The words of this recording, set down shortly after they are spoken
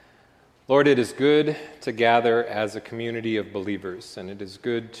Lord, it is good to gather as a community of believers, and it is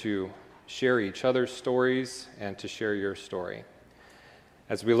good to share each other's stories and to share your story.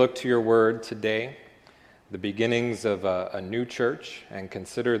 As we look to your word today, the beginnings of a new church, and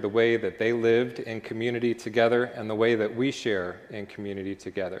consider the way that they lived in community together and the way that we share in community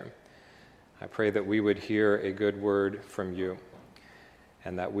together, I pray that we would hear a good word from you,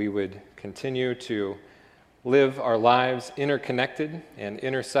 and that we would continue to live our lives interconnected and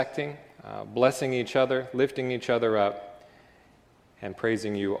intersecting, blessing each other, lifting each other up, and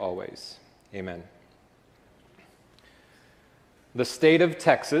praising you always. Amen. The state of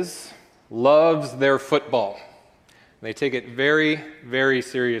Texas loves their football. They take it very, very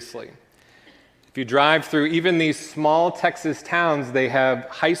seriously. If you drive through even these small Texas towns, they have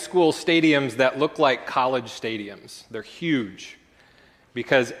high school stadiums that look like college stadiums. They're huge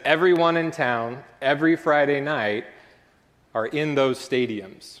because everyone in town, every Friday night, are in those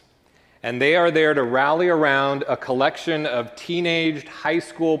stadiums. And they are there to rally around a collection of teenaged high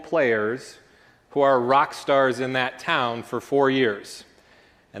school players who are rock stars in that town for 4 years.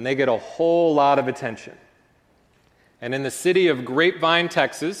 And they get a whole lot of attention. And in the city of Grapevine,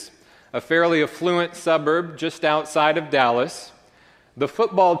 Texas, a fairly affluent suburb just outside of Dallas, the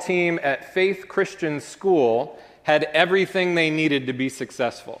football team at Faith Christian School had everything they needed to be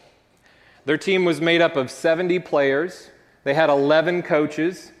successful. Their team was made up of 70 players. They had 11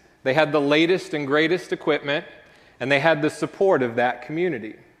 coaches. They had the latest and greatest equipment, and they had the support of that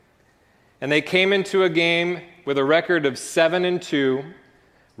community. And they came into a game with a record of 7-2,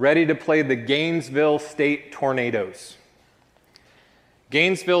 ready to play the Gainesville State Tornadoes.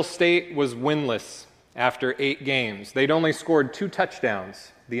 Gainesville State was winless after 8 games. They'd only scored 2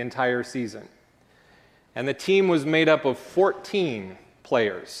 touchdowns the entire season. And the team was made up of 14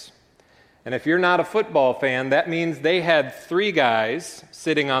 players. And if you're not a football fan, that means they had 3 guys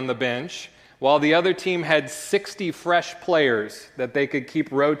sitting on the bench, while the other team had 60 fresh players that they could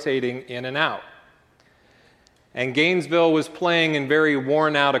keep rotating in and out. And Gainesville was playing in very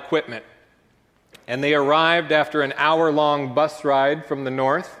worn-out equipment. And they arrived after an hour-long bus ride from the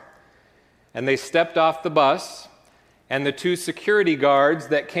north, and they stepped off the bus, and the 2 security guards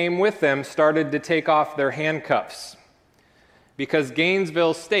that came with them started to take off their handcuffs, because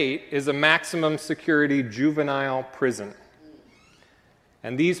Gainesville State is a maximum security juvenile prison.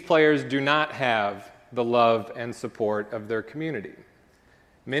 And these players do not have the love and support of their community.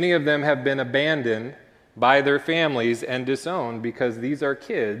 Many of them have been abandoned by their families and disowned because these are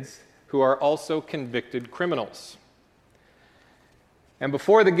kids who are also convicted criminals. And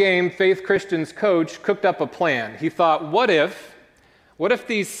before the game, Faith Christian's coach cooked up a plan. He thought, what if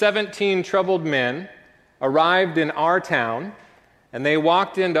these 17 troubled men arrived in our town, and they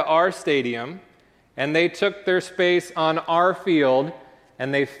walked into our stadium, and they took their space on our field,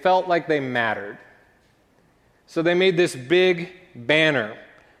 and they felt like they mattered. So they made this big banner,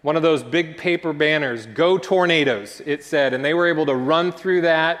 one of those big paper banners, "Go Tornadoes," it said, and they were able to run through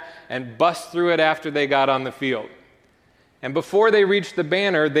that and bust through it after they got on the field. And before they reached the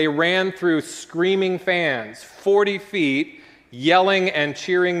banner, they ran through screaming fans, 40 feet, yelling and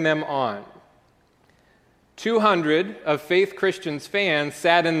cheering them on. 200 of Faith Christian's fans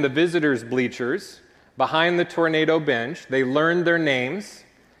sat in the visitors' bleachers behind the tornado bench. They learned their names.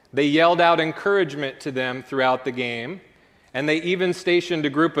 They yelled out encouragement to them throughout the game, and they even stationed a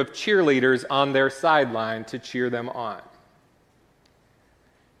group of cheerleaders on their sideline to cheer them on.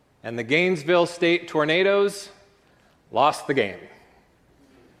 And the Gainesville State Tornadoes lost the game.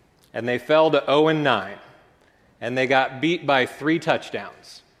 And they fell to 0-9, and they got beat by 3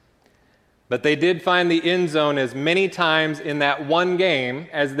 touchdowns. But they did find the end zone as many times in that one game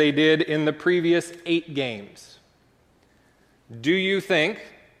as they did in the previous 8 games. Do you think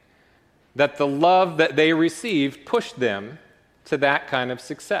that the love that they received pushed them to that kind of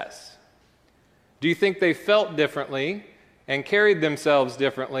success? Do you think they felt differently and carried themselves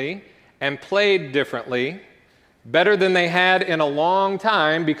differently and played differently, better than they had in a long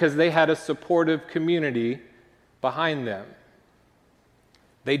time because they had a supportive community behind them?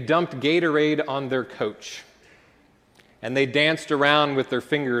 They dumped Gatorade on their coach, and they danced around with their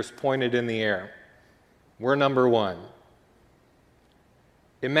fingers pointed in the air. We're number 1.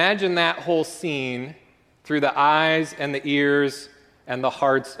 Imagine that whole scene through the eyes and the ears and the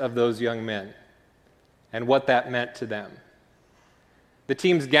hearts of those young men, and what that meant to them. The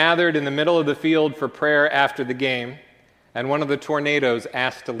teams gathered in the middle of the field for prayer after the game, and one of the Tornadoes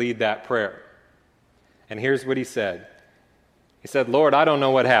asked to lead that prayer. And here's what he said. He said, "Lord, I don't know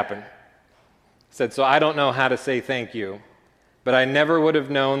what happened." He said, "So I don't know how to say thank you, but I never would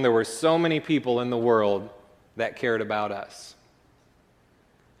have known there were so many people in the world that cared about us."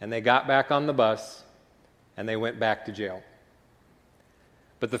 and they got back on the bus, and they went back to jail.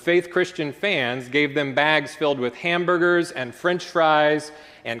 But the Faith Christian fans gave them bags filled with hamburgers and French fries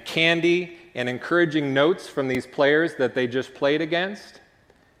and candy and encouraging notes from these players that they just played against,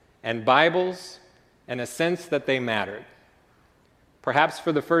 and Bibles, and a sense that they mattered. Perhaps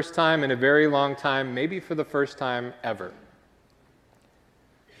for the first time in a very long time, maybe for the first time ever.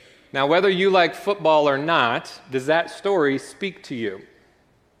 Now, whether you like football or not, does that story speak to you?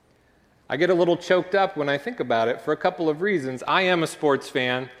 I get a little choked up when I think about it for a couple of reasons. I am a sports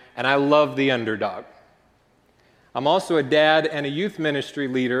fan, and I love the underdog. I'm also a dad and a youth ministry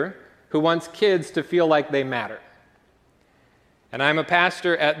leader who wants kids to feel like they matter. And I'm a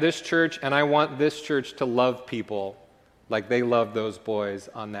pastor at this church, and I want this church to love people like they loved those boys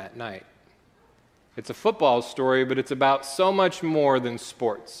on that night. It's a football story, but it's about so much more than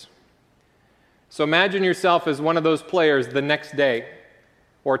sports. So imagine yourself as one of those players the next day,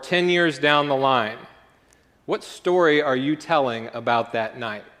 or 10 years down the line. What story are you telling about that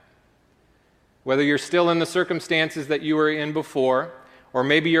night? Whether you're still in the circumstances that you were in before, or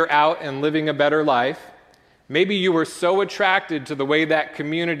maybe you're out and living a better life, maybe you were so attracted to the way that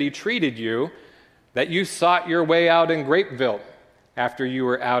community treated you that you sought your way out in Grapeville after you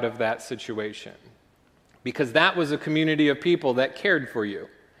were out of that situation. Because that was a community of people that cared for you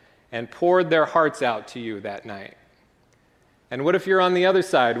and poured their hearts out to you that night. And what if you're on the other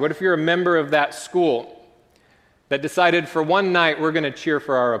side? What if you're a member of that school that decided for one night we're going to cheer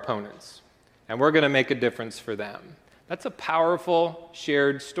for our opponents and we're going to make a difference for them? That's a powerful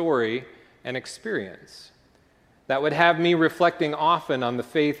shared story and experience that would have me reflecting often on the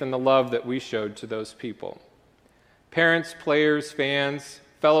faith and the love that we showed to those people. Parents, players, fans,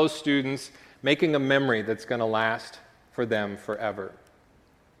 fellow students, making a memory that's going to last for them forever.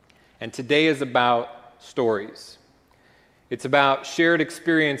 And today is about stories. It's about shared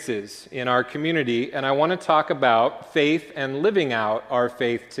experiences in our community, and I want to talk about faith and living out our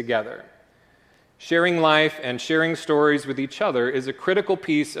faith together. Sharing life and sharing stories with each other is a critical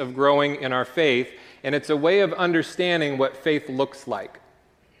piece of growing in our faith, and it's a way of understanding what faith looks like.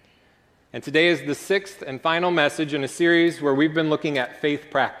 And today is the sixth and final message in a series where we've been looking at faith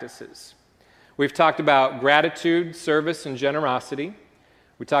practices. We've talked about gratitude, service, and generosity.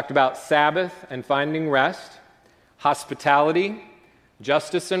 We talked about Sabbath and finding rest, hospitality,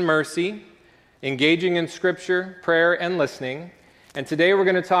 justice and mercy, engaging in Scripture, prayer, and listening. And today we're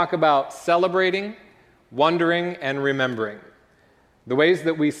going to talk about celebrating, wondering, and remembering. The ways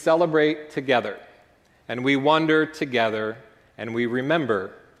that we celebrate together, and we wonder together, and we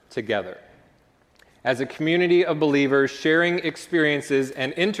remember together. As a community of believers sharing experiences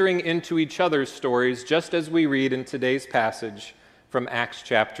and entering into each other's stories, just as we read in today's passage from Acts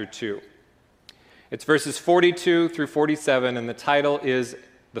chapter 2. It's verses 42 through 47, and the title is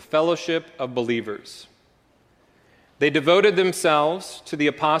The Fellowship of Believers. They devoted themselves to the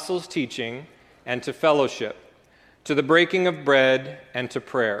apostles' teaching and to fellowship, to the breaking of bread and to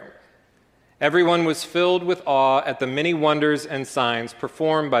prayer. Everyone was filled with awe at the many wonders and signs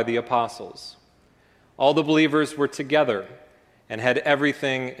performed by the apostles. All the believers were together and had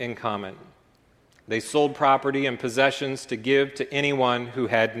everything in common. They sold property and possessions to give to anyone who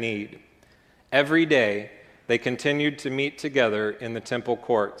had need. Every day they continued to meet together in the temple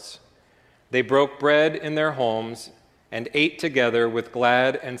courts. They broke bread in their homes and ate together with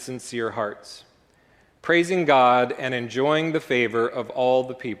glad and sincere hearts, praising God and enjoying the favor of all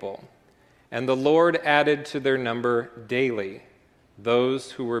the people. And the Lord added to their number daily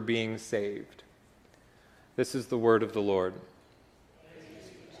those who were being saved. This is the word of the Lord.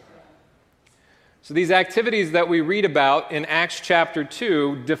 So these activities that we read about in Acts chapter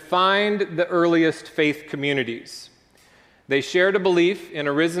 2 defined the earliest faith communities. They shared a belief in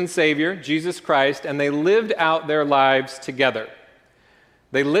a risen Savior, Jesus Christ, and they lived out their lives together.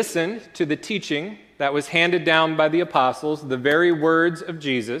 They listened to the teaching that was handed down by the apostles, the very words of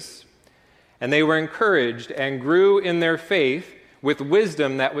Jesus, and they were encouraged and grew in their faith with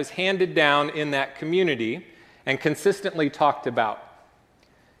wisdom that was handed down in that community and consistently talked about.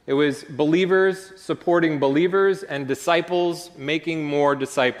 It was believers supporting believers and disciples making more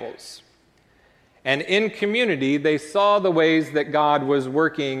disciples. And in community, they saw the ways that God was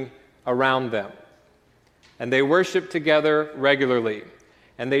working around them. And they worshiped together regularly.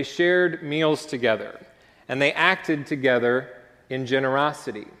 And they shared meals together. And they acted together in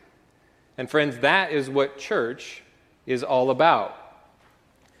generosity. And friends, that is what church is all about.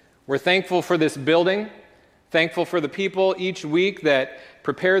 We're thankful for this building, thankful for the people each week that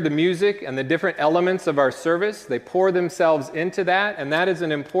prepare the music and the different elements of our service. They pour themselves into that, and that is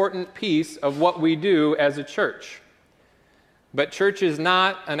an important piece of what we do as a church. But church is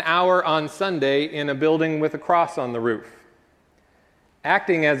not an hour on Sunday in a building with a cross on the roof.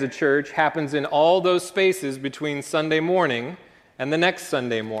 Acting as a church happens in all those spaces between Sunday morning and the next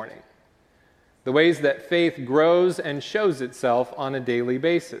Sunday morning. The ways that faith grows and shows itself on a daily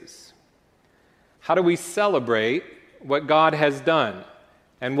basis. How do we celebrate what God has done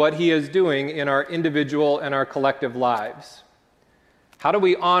and what He is doing in our individual and our collective lives? How do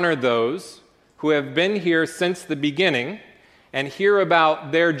we honor those who have been here since the beginning and hear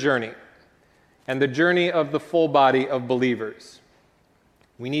about their journey and the journey of the full body of believers?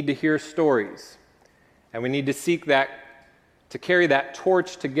 We need to hear stories, and we need to seek to carry that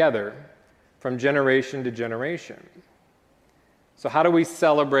torch together from generation to generation. So how do we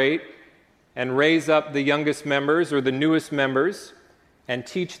celebrate and raise up the youngest members or the newest members and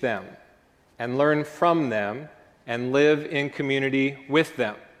teach them and learn from them and live in community with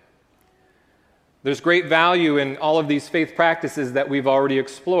them? There's great value in all of these faith practices that we've already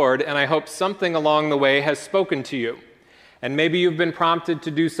explored, and I hope something along the way has spoken to you. And maybe you've been prompted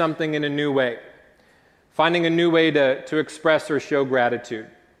to do something in a new way, finding a new way to express or show gratitude,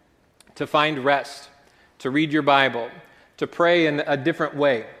 to find rest, to read your Bible, to pray in a different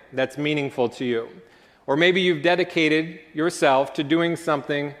way that's meaningful to you. Or maybe you've dedicated yourself to doing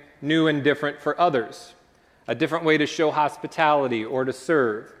something new and different for others, a different way to show hospitality or to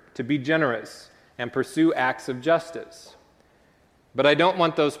serve, to be generous, and pursue acts of justice. But I don't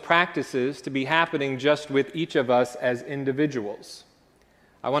want those practices to be happening just with each of us as individuals.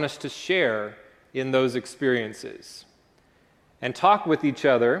 I want us to share in those experiences and talk with each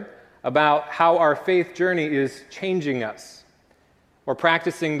other about how our faith journey is changing us or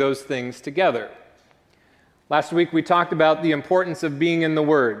practicing those things together. Last week we talked about the importance of being in the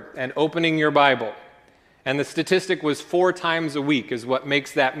Word and opening your Bible. And the statistic was 4 times a week is what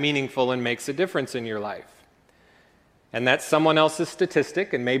makes that meaningful and makes a difference in your life. And that's someone else's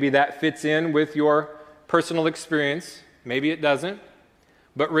statistic, and maybe that fits in with your personal experience. Maybe it doesn't.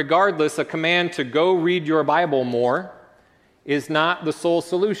 But regardless, a command to go read your Bible more is not the sole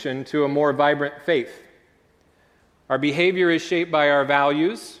solution to a more vibrant faith. Our behavior is shaped by our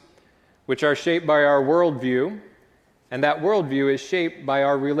values, which are shaped by our worldview, and that worldview is shaped by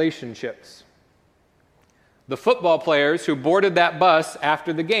our relationships. The football players who boarded that bus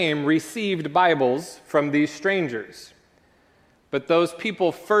after the game received Bibles from these strangers. But those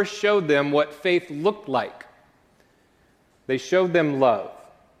people first showed them what faith looked like. They showed them love.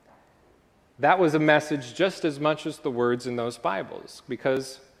 That was a message just as much as the words in those Bibles,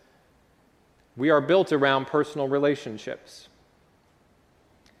 because we are built around personal relationships.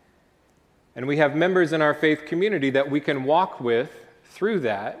 And we have members in our faith community that we can walk with through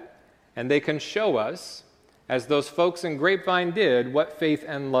that, and they can show us, as those folks in Grapevine did, what faith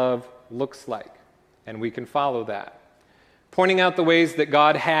and love looks like. And we can follow that, pointing out the ways that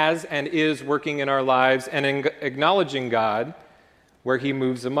God has and is working in our lives and acknowledging God where He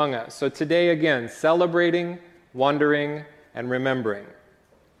moves among us. So today, again, celebrating, wondering, and remembering.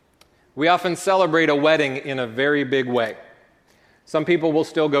 We often celebrate a wedding in a very big way. Some people will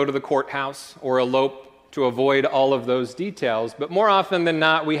still go to the courthouse or elope to avoid all of those details, but more often than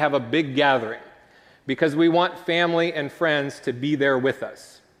not, we have a big gathering because we want family and friends to be there with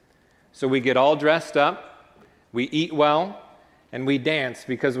us. So we get all dressed up, we eat well, and we dance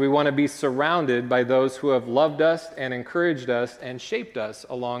because we want to be surrounded by those who have loved us and encouraged us and shaped us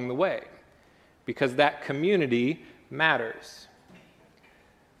along the way, because that community matters.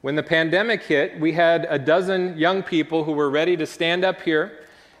 When the pandemic hit, we had a dozen young people who were ready to stand up here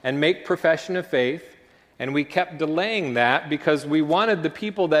and make profession of faith, and we kept delaying that because we wanted the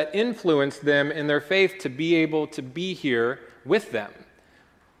people that influenced them in their faith to be able to be here with them.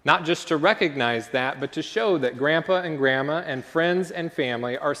 Not just to recognize that, but to show that Grandpa and Grandma and friends and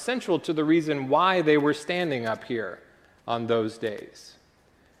family are central to the reason why they were standing up here on those days.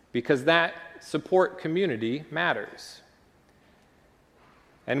 Because that support community matters.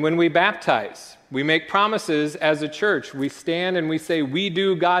 And when we baptize, we make promises as a church. We stand and we say, we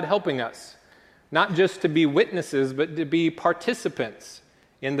do, God helping us. Not just to be witnesses, but to be participants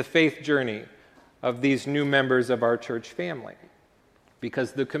in the faith journey of these new members of our church family.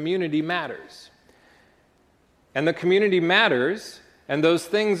 Because the community matters. And the community matters, and those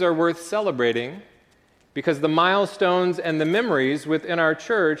things are worth celebrating because the milestones and the memories within our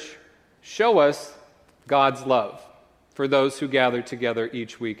church show us God's love for those who gather together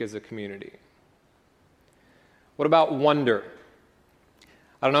each week as a community. What about wonder?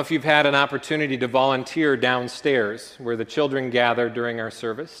 I don't know if you've had an opportunity to volunteer downstairs where the children gather during our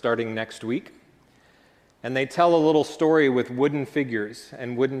service starting next week. And they tell a little story with wooden figures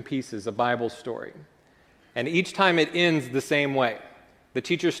and wooden pieces, a Bible story. And each time it ends the same way. The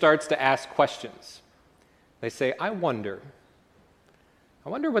teacher starts to ask questions. They say, I wonder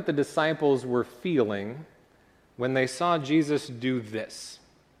what the disciples were feeling when they saw Jesus do this.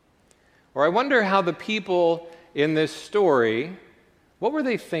 Or I wonder how the people in this story, what were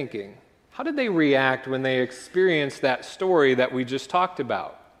they thinking? How did they react when they experienced that story that we just talked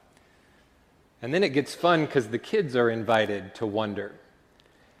about? And then it gets fun because the kids are invited to wonder.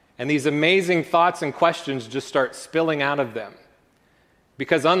 And these amazing thoughts and questions just start spilling out of them.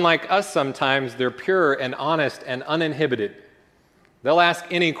 Because unlike us sometimes, they're pure and honest and uninhibited. They'll ask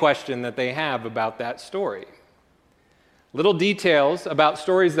any question that they have about that story. Little details about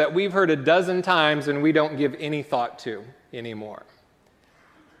stories that we've heard a dozen times and we don't give any thought to anymore.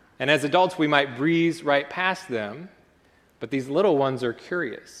 And as adults, we might breeze right past them, but these little ones are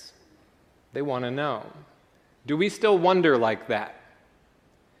curious. They want to know. Do we still wonder like that?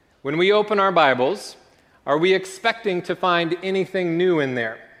 When we open our Bibles, are we expecting to find anything new in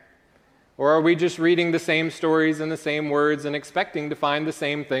there? Or are we just reading the same stories and the same words and expecting to find the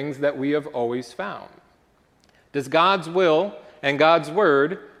same things that we have always found? Does God's will and God's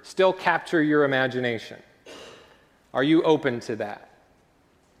word still capture your imagination? Are you open to that?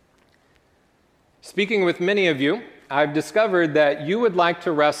 Speaking with many of you, I've discovered that you would like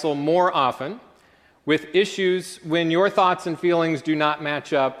to wrestle more often with issues when your thoughts and feelings do not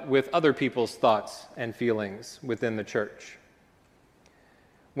match up with other people's thoughts and feelings within the church.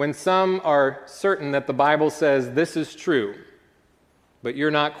 When some are certain that the Bible says this is true, but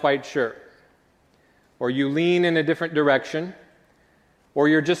you're not quite sure, or you lean in a different direction, or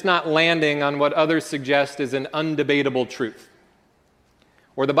you're just not landing on what others suggest is an undebatable truth.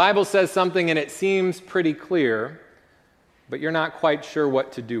 Or the Bible says something and it seems pretty clear, but you're not quite sure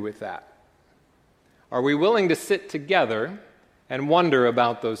what to do with that. Are we willing to sit together and wonder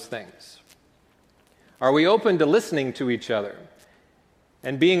about those things? Are we open to listening to each other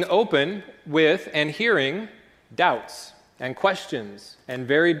and being open with and hearing doubts and questions and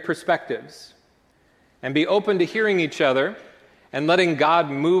varied perspectives? And be open to hearing each other and letting God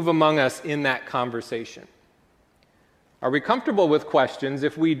move among us in that conversation. Are we comfortable with questions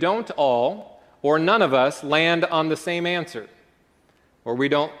if we don't all, or none of us, land on the same answer? Or we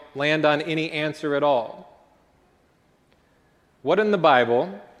don't land on any answer at all? What in the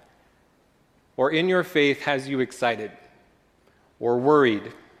Bible or in your faith has you excited or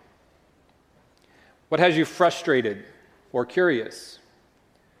worried? What has you frustrated or curious?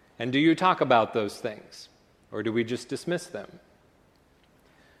 And do you talk about those things, or do we just dismiss them?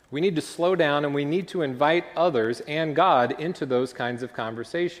 We need to slow down and we need to invite others and God into those kinds of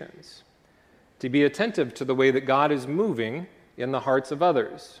conversations, to be attentive to the way that God is moving in the hearts of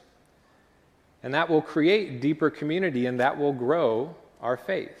others. And that will create deeper community and that will grow our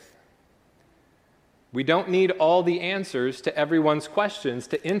faith. We don't need all the answers to everyone's questions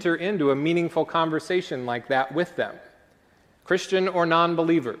to enter into a meaningful conversation like that with them, Christian or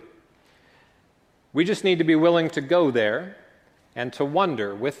non-believer. We just need to be willing to go there and to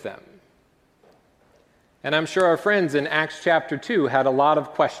wonder with them. And I'm sure our friends in Acts chapter 2 had a lot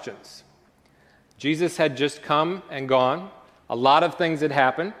of questions. Jesus had just come and gone. A lot of things had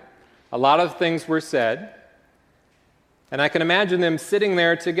happened. A lot of things were said. And I can imagine them sitting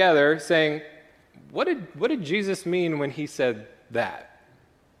there together saying, what did Jesus mean when he said that?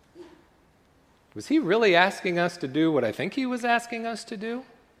 Was he really asking us to do what I think he was asking us to do?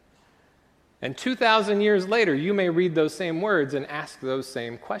 And 2,000 years later, you may read those same words and ask those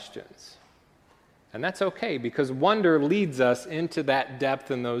same questions. And that's okay, because wonder leads us into that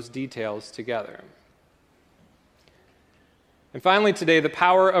depth and those details together. And finally today, the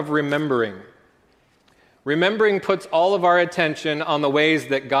power of remembering. Remembering puts all of our attention on the ways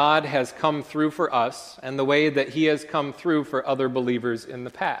that God has come through for us and the way that he has come through for other believers in the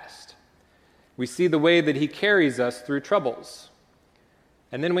past. We see the way that he carries us through troubles.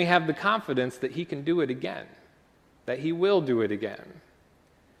 And then we have the confidence that he can do it again, that he will do it again.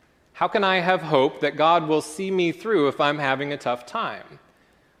 How can I have hope that God will see me through if I'm having a tough time?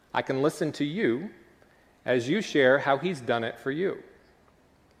 I can listen to you as you share how he's done it for you.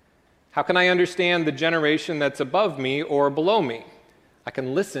 How can I understand the generation that's above me or below me? I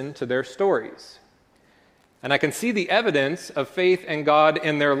can listen to their stories. And I can see the evidence of faith and God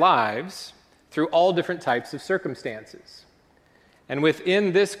in their lives through all different types of circumstances. And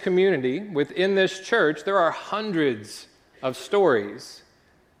within this community, within this church, there are hundreds of stories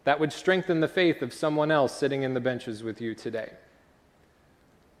that would strengthen the faith of someone else sitting in the benches with you today.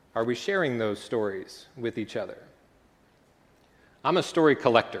 Are we sharing those stories with each other? I'm a story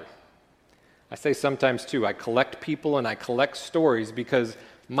collector. I say sometimes too, I collect people and I collect stories because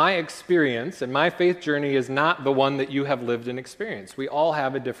my experience and my faith journey is not the one that you have lived and experienced. We all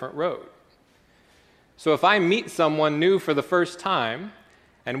have a different road. So if I meet someone new for the first time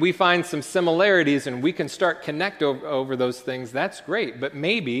and we find some similarities and we can start connect over those things, that's great. But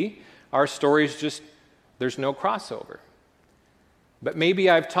maybe our stories just, there's no crossover. But maybe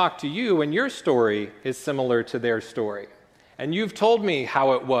I've talked to you and your story is similar to their story. And you've told me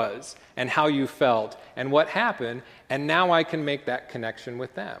how it was and how you felt and what happened, and now I can make that connection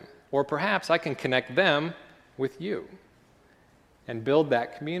with them. Or perhaps I can connect them with you and build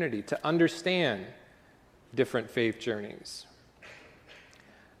that community to understand different faith journeys.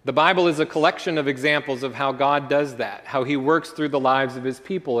 The Bible is a collection of examples of how God does that, how he works through the lives of his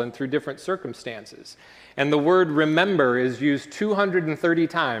people and through different circumstances. And the word remember is used 230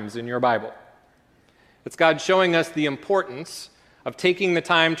 times in your Bible. It's God showing us the importance of taking the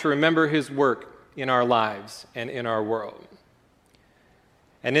time to remember his work in our lives and in our world.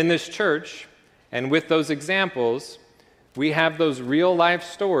 And in this church, and with those examples, we have those real life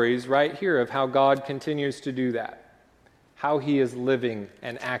stories right here of how God continues to do that, how he is living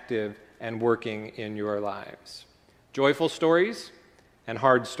and active and working in your lives. Joyful stories and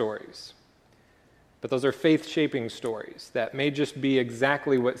hard stories. But those are faith-shaping stories that may just be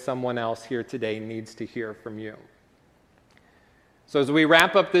exactly what someone else here today needs to hear from you. So as we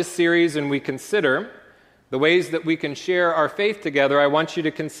wrap up this series and we consider the ways that we can share our faith together, I want you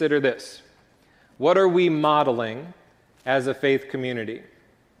to consider this. What are we modeling as a faith community?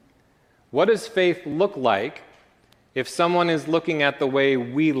 What does faith look like if someone is looking at the way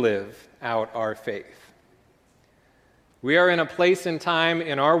we live out our faith? We are in a place and time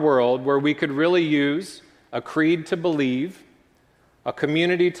in our world where we could really use a creed to believe, a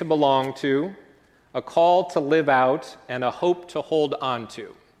community to belong to, a call to live out, and a hope to hold on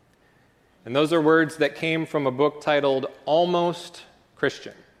to. And those are words that came from a book titled Almost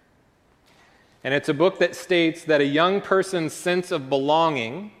Christian. And it's a book that states that a young person's sense of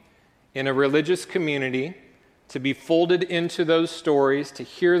belonging in a religious community, to be folded into those stories, to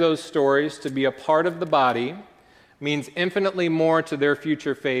hear those stories, to be a part of the body, means infinitely more to their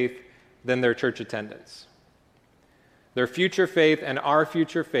future faith than their church attendance. Their future faith and our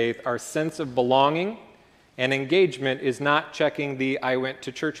future faith, our sense of belonging and engagement is not checking the I went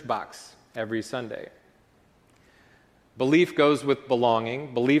to church box every Sunday. Belief goes with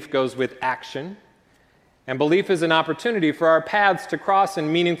belonging, belief goes with action, and belief is an opportunity for our paths to cross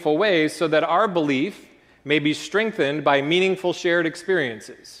in meaningful ways so that our belief may be strengthened by meaningful shared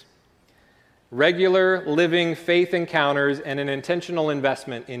experiences. Regular, living faith encounters and an intentional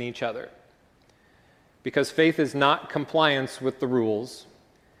investment in each other. Because faith is not compliance with the rules,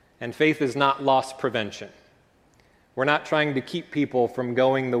 and faith is not loss prevention. We're not trying to keep people from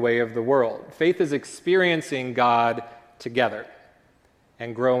going the way of the world. Faith is experiencing God together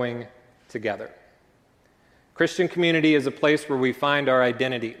and growing together. Christian community is a place where we find our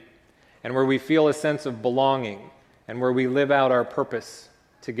identity and where we feel a sense of belonging and where we live out our purpose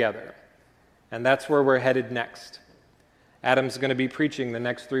together. And that's where we're headed next. Adam's going to be preaching the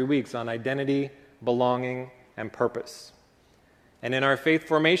next 3 weeks on identity, belonging, and purpose. And in our faith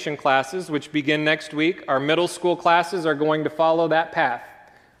formation classes, which begin next week, our middle school classes are going to follow that path: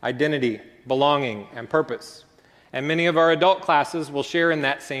 identity, belonging, and purpose. And many of our adult classes will share in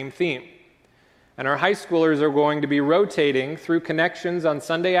that same theme. And our high schoolers are going to be rotating through connections on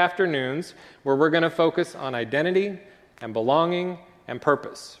Sunday afternoons where we're going to focus on identity and belonging and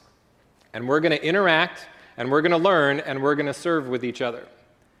purpose. And we're going to interact, and we're going to learn, and we're going to serve with each other.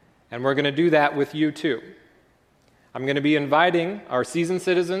 And we're going to do that with you too. I'm going to be inviting our seasoned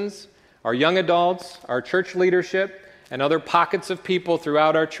citizens, our young adults, our church leadership, and other pockets of people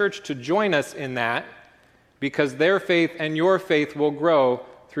throughout our church to join us in that, because their faith and your faith will grow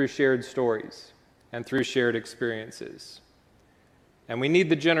through shared stories and through shared experiences. And we need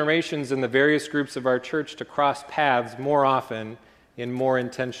the generations in the various groups of our church to cross paths more often in more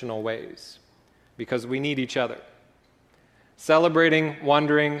intentional ways, because we need each other. Celebrating,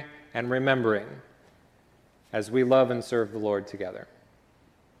 wondering, and remembering as we love and serve the Lord together.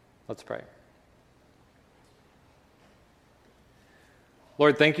 Let's pray.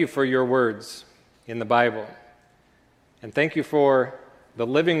 Lord, thank you for your words in the Bible. And thank you for the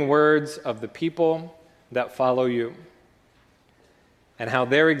living words of the people that follow you, and how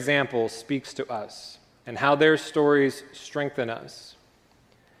their example speaks to us, and how their stories strengthen us.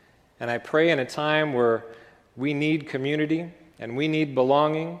 And I pray in a time where we need community, and we need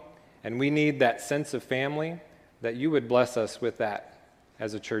belonging, and we need that sense of family, that you would bless us with that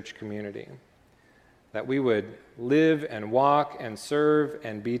as a church community. That we would live and walk and serve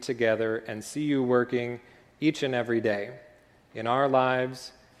and be together and see you working each and every day in our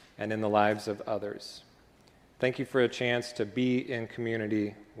lives and in the lives of others. Thank you for a chance to be in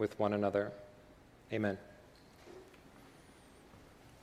community with one another. Amen.